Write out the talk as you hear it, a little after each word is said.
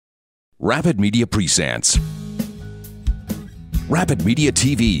Rapid Media presents Rapid Media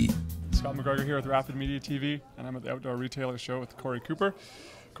TV. Scott McGregor here with Rapid Media TV, and I'm at the Outdoor Retailer Show with Corey Cooper.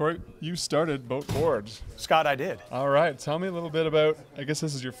 Corey, you started Bote Boards. Scott, I did. All right, tell me a little bit about, I guess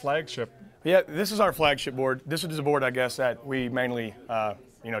this is your flagship. Yeah, this is our flagship board. This is a board, I guess, that we mainly,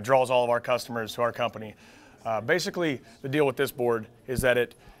 draws all of our customers to our company. Basically, the deal with this board is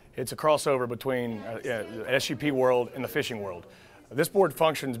that it's a crossover between the SUP world and the fishing world. This board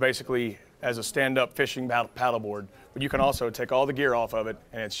functions basically as a stand-up fishing paddle board, but you can also take all the gear off of it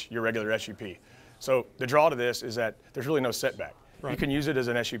and it's your regular SUP. So the draw to this is that there's really no setback. Right. You can use it as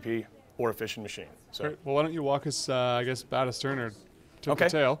an SUP or a fishing machine. So, great. Well, why don't you walk us, I guess, bow to stern or tip to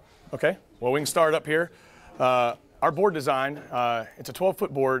tail. Okay. Well, we can start up here. Our board design, it's a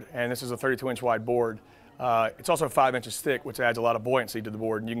 12-foot board, and this is a 32-inch wide board. It's also 5 inches thick, which adds a lot of buoyancy to the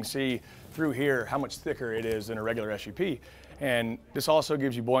board. And you can see through here how much thicker it is than a regular SUP. And this also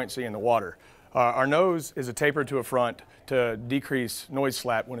gives you buoyancy in the water. Our nose is a taper to a front to decrease noise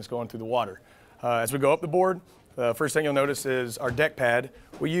slap when it's going through the water. As we go up the board, the first thing you'll notice is our deck pad.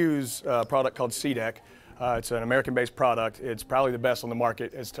 We use a product called C-Deck. It's an American-based product. It's probably the best on the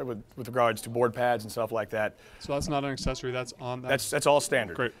market with regards to board pads and stuff like that. So that's not an accessory, that's on that? That's all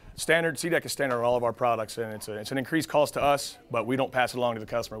standard. Great. Standard, C-Deck is standard on all of our products, and it's an increased cost to us, but we don't pass it along to the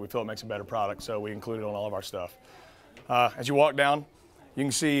customer. We feel it makes a better product, so we include it on all of our stuff. As you walk down, you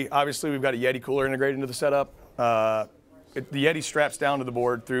can see, obviously, we've got a Yeti cooler integrated into the setup. The Yeti straps down to the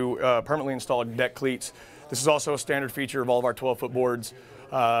board through permanently installed deck cleats. This is also a standard feature of all of our 12-foot boards.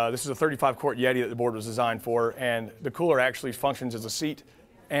 This is a 35-quart Yeti that the board was designed for, and the cooler actually functions as a seat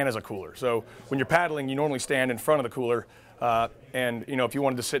and as a cooler. So when you're paddling, you normally stand in front of the cooler, and if you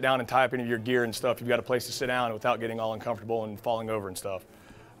wanted to sit down and tie up any of your gear and stuff, you've got a place to sit down without getting all uncomfortable and falling over and stuff.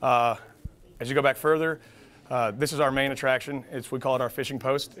 As you go back further, this is our main attraction. We call it our fishing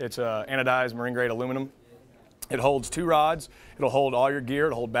post. It's anodized marine-grade aluminum. It holds 2 rods. It'll hold all your gear.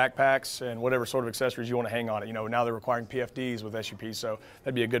 It'll hold backpacks and whatever sort of accessories you want to hang on it. Now they're requiring PFDs with SUPs, so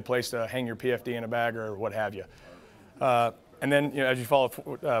that'd be a good place to hang your PFD in a bag or what have you. And then, as you follow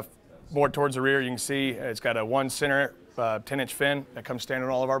board towards the rear, you can see it's got a one center 10-inch fin that comes standard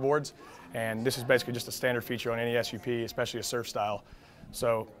on all of our boards. And this is basically just a standard feature on any SUP, especially a surf style.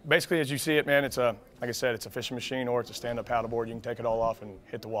 So basically, as you see it, man, like I said, it's a fishing machine or it's a stand-up paddleboard. You can take it all off and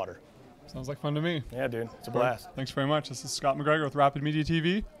hit the water. Sounds like fun to me. Yeah, dude, it's a blast. Thanks very much. This is Scott McGregor with Rapid Media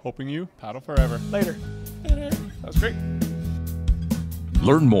TV, hoping you paddle forever. Later. That was great.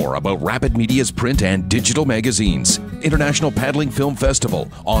 Learn more about Rapid Media's print and digital magazines, International Paddling Film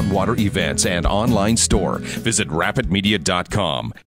Festival, on-water events, and online store. Visit rapidmedia.com.